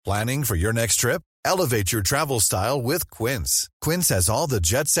Planning for your next trip? Elevate your travel style with Quince. Quince has all the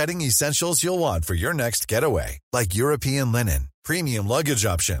jet-setting essentials you'll want for your next getaway, like European linen, premium luggage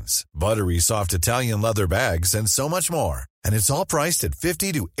options, buttery soft Italian leather bags, and so much more. And it's all priced at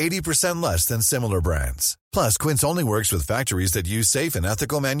 50 to 80% less than similar brands. Plus, Quince only works with factories that use safe and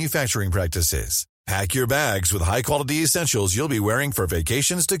ethical manufacturing practices. Pack your bags with high-quality essentials you'll be wearing for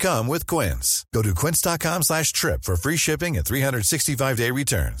vacations to come with Quince. Go to quince.com/trip for free shipping and 365-day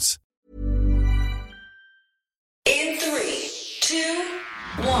returns. In 3, 2,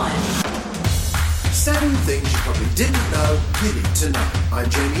 1. 7 things you probably didn't know you need to know. I'm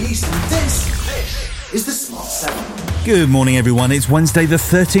Jamie East, and this is the Smart 7. Good morning, everyone. It's Wednesday, the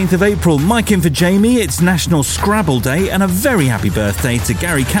 13th of April. Mike in for Jamie. It's National Scrabble Day, and a very happy birthday to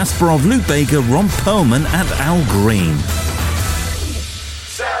Gary Kasparov, Luke Baker, Ron Perlman, and Al Green.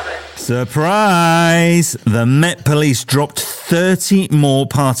 Surprise! The Met Police dropped 30 more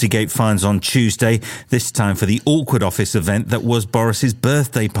Partygate fines on Tuesday, this time for the awkward office event that was Boris's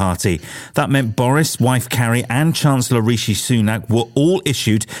birthday party. That meant Boris, wife Carrie and Chancellor Rishi Sunak were all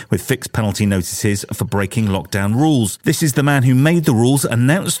issued with fixed penalty notices for breaking lockdown rules. This is the man who made the rules,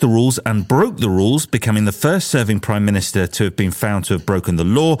 announced the rules and broke the rules, becoming the first serving Prime Minister to have been found to have broken the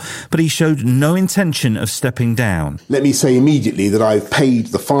law, but he showed no intention of stepping down. Let me say immediately that I've paid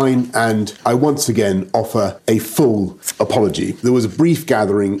the fine and I once again offer a full apology. There was a brief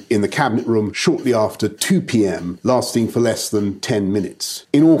gathering in the Cabinet Room shortly after 2 p.m, lasting for less than 10 minutes.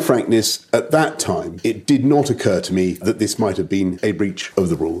 In all frankness, at that time, it did not occur to me that this might have been a breach of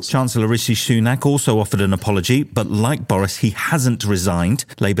the rules. Chancellor Rishi Sunak also offered an apology, but like Boris, he hasn't resigned.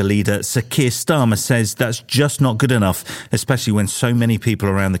 Labour leader Sir Keir Starmer says that's just not good enough, especially when so many people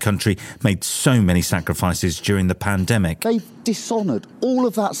around the country made so many sacrifices during the pandemic. They've dishonoured all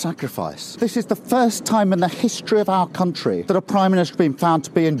of that sacrifice. This is the first time in the history of our country that a Prime Minister has been found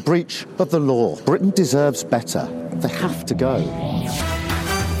to be in breach of the law. Britain deserves better. They have to go.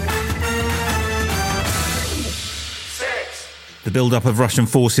 The build-up of Russian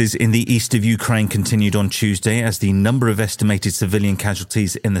forces in the east of Ukraine continued on Tuesday as the number of estimated civilian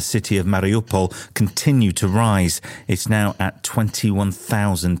casualties in the city of Mariupol continued to rise. It's now at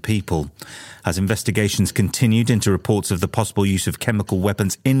 21,000 people. As investigations continued into reports of the possible use of chemical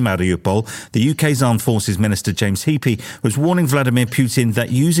weapons in Mariupol, the UK's Armed Forces Minister James Heappey was warning Vladimir Putin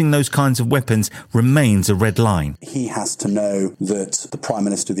that using those kinds of weapons remains a red line. He has to know that the Prime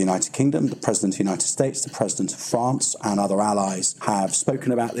Minister of the United Kingdom, the President of the United States, the President of France and other allies have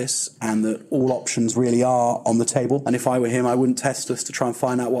spoken about this and that all options really are on the table. And if I were him, I wouldn't test us to try and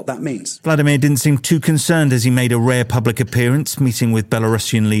find out what that means. Vladimir didn't seem too concerned as he made a rare public appearance, meeting with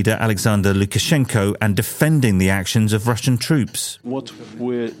Belarusian leader Alexander Lukashenko and defending the actions of Russian troops. What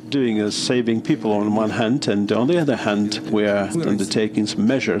we're doing is saving people on one hand, and on the other hand, we're undertaking some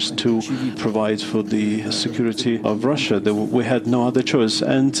measures to provide for the security of Russia. We had no other choice,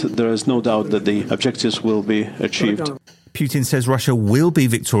 and there is no doubt that the objectives will be achieved. Putin says Russia will be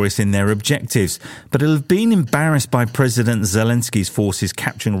victorious in their objectives, but it'll have been embarrassed by President Zelensky's forces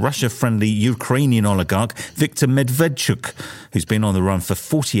capturing Russia-friendly Ukrainian oligarch Viktor Medvedchuk, who's been on the run for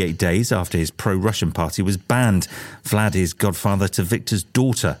 48 days after his pro-Russian party was banned. Vlad is godfather to Viktor's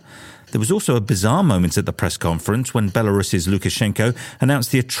daughter. There was also a bizarre moment at the press conference when Belarus's Lukashenko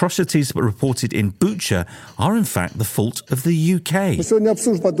announced the atrocities reported in Bucha are in fact the fault of the UK.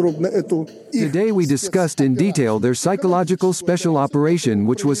 Today we discussed in detail their psychological special operation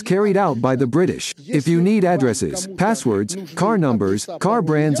which was carried out by the British. If you need addresses, passwords, car numbers, car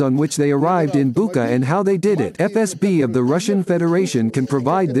brands on which they arrived in Bucha and how they did it, FSB of the Russian Federation can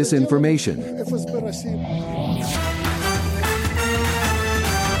provide this information.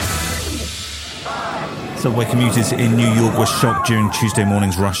 Subway commuters in New York were shocked during Tuesday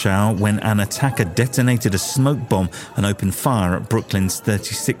morning's rush hour when an attacker detonated a smoke bomb and opened fire at Brooklyn's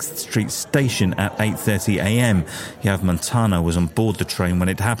 36th Street station at 8:30 a.m. Yav Montana was on board the train when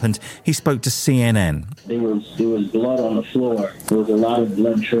it happened. He spoke to CNN. There was blood on the floor. There was a lot of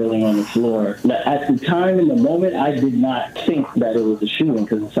blood trailing on the floor. At the time, in the moment, I did not think that it was a shooting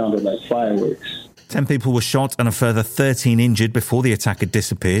because it sounded like fireworks. 10 people were shot and a further 13 injured before the attacker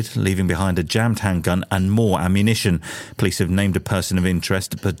disappeared, leaving behind a jammed handgun and more ammunition. Police have named a person of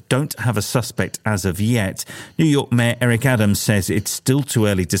interest but don't have a suspect as of yet. New York Mayor Eric Adams says it's still too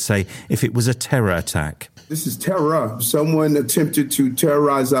early to say if it was a terror attack. This is terror. Someone attempted to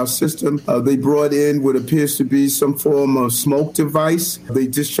terrorize our system. They brought in what appears to be some form of smoke device. They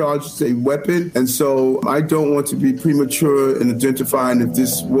discharged a weapon. And so I don't want to be premature in identifying if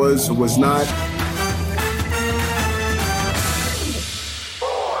this was or was not.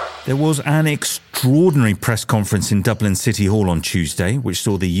 There was an extreme extraordinary press conference in Dublin City Hall on Tuesday, which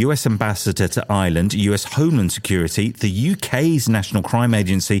saw the US Ambassador to Ireland, US Homeland Security, the UK's National Crime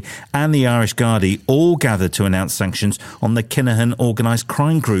Agency and the Irish Gardaí all gathered to announce sanctions on the Kinahan organised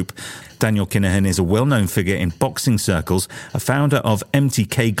crime group. Daniel Kinahan is a well-known figure in boxing circles, a founder of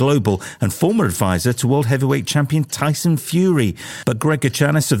MTK Global and former advisor to world heavyweight champion Tyson Fury. But Greg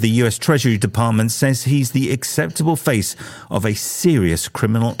Gachanis of the US Treasury Department says he's the acceptable face of a serious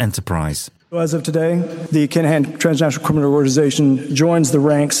criminal enterprise. As of today, the Kinahan Transnational Criminal Organization joins the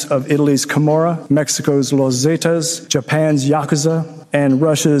ranks of Italy's Camorra, Mexico's Los Zetas, Japan's Yakuza, and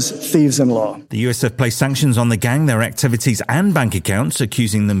Russia's thieves-in-law. The US have placed sanctions on the gang, their activities and bank accounts,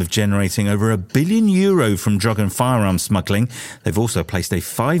 accusing them of generating over €1 billion from drug and firearms smuggling. They've also placed a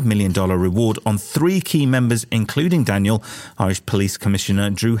 $5 million reward on 3 key members, including Daniel. Irish Police Commissioner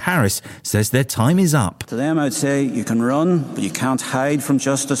Drew Harris says their time is up. To them, I'd say you can run, but you can't hide from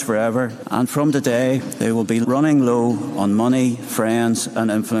justice forever. And from today, they will be running low on money, friends and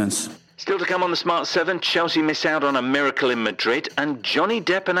influence. Still to come on the Smart 7, Chelsea miss out on a miracle in Madrid, and Johnny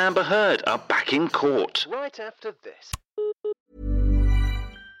Depp and Amber Heard are back in court. Right after this.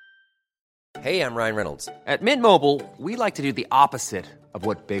 Hey, I'm Ryan Reynolds. At Mint Mobile, we like to do the opposite of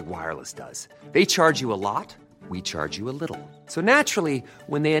what Big Wireless does. They charge you a lot, we charge you a little. So naturally,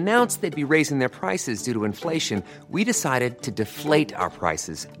 when they announced they'd be raising their prices due to inflation, we decided to deflate our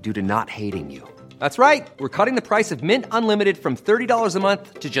prices due to not hating you. That's right. We're cutting the price of Mint Unlimited from $30 a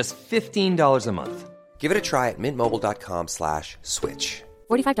month to just $15 a month. Give it a try at mintmobile.com/switch.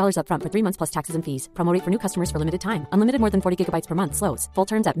 $45 up front for 3 months plus taxes and fees. Promo rate for new customers for limited time. Unlimited more than 40 gigabytes per month. Slows full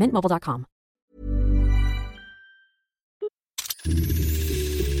terms at mintmobile.com.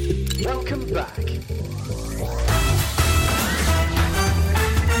 Welcome back.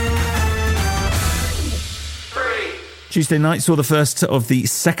 Tuesday night saw the first of the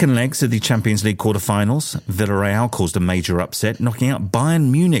second legs of the Champions League quarter-finals. Villarreal caused a major upset, knocking out Bayern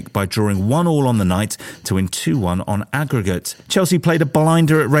Munich by drawing 1-1 on the night to win 2-1 on aggregate. Chelsea played a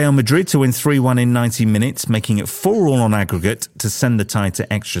blinder at Real Madrid to win 3-1 in 90 minutes, making it 4-4 on aggregate to send the tie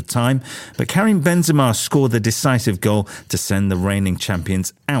to extra time. But Karim Benzema scored the decisive goal to send the reigning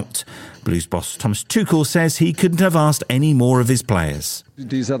champions out. Blues boss Thomas Tuchel says he couldn't have asked any more of his players.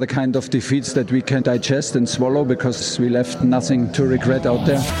 These are the kind of defeats that we can digest and swallow because we left nothing to regret out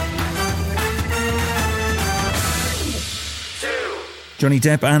there. Johnny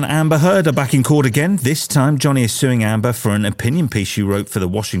Depp and Amber Heard are back in court again. This time, Johnny is suing Amber for an opinion piece she wrote for the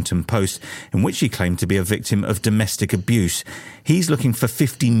Washington Post in which she claimed to be a victim of domestic abuse. He's looking for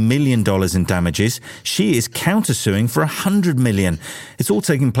 $50 million in damages. She is countersuing for $100 million. It's all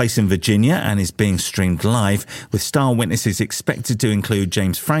taking place in Virginia and is being streamed live, with star witnesses expected to include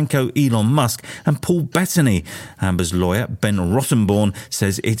James Franco, Elon Musk and Paul Bettany. Amber's lawyer, Ben Rottenborn,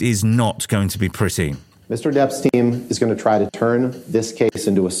 says it is not going to be pretty. Mr. Depp's team is going to try to turn this case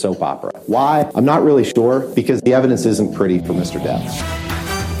into a soap opera. Why? I'm not really sure, because the evidence isn't pretty for Mr. Depp.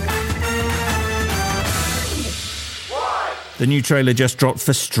 The new trailer just dropped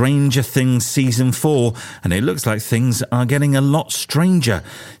for Stranger Things Season 4, and it looks like things are getting a lot stranger.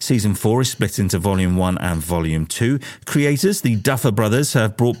 Season 4 is split into Volume 1 and Volume 2. Creators, the Duffer Brothers,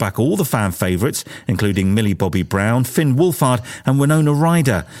 have brought back all the fan favourites, including Millie Bobby Brown, Finn Wolfhard and Winona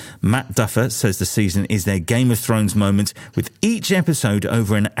Ryder. Matt Duffer says the season is their Game of Thrones moment, with each episode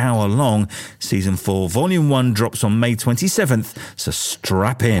over an hour long. Season 4 Volume 1 drops on May 27th, so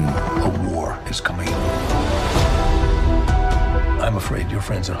strap in. A war is coming. I'm afraid your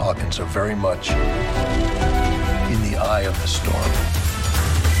friends at Hawkins are very much in the eye of the storm.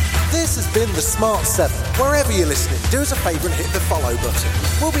 This has been the Smart 7. Wherever you're listening, do us a favour and hit the follow button.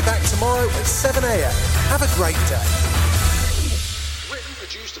 We'll be back tomorrow at 7 a.m. Have a great day. Written,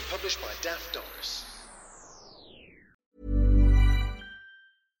 produced and published by Daft Doris.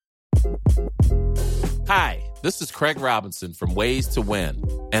 Hi, this is Craig Robinson from Ways to Win,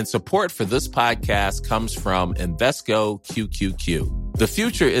 and support for this podcast comes from Invesco QQQ. The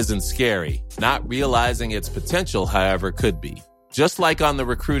future isn't scary. Not realizing its potential, however, could be. Just like on the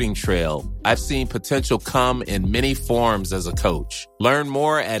recruiting trail, I've seen potential come in many forms as a coach. Learn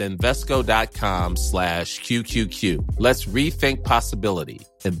more at Invesco.com/QQQ. Let's rethink possibility.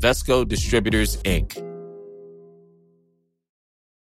 Invesco Distributors, Inc.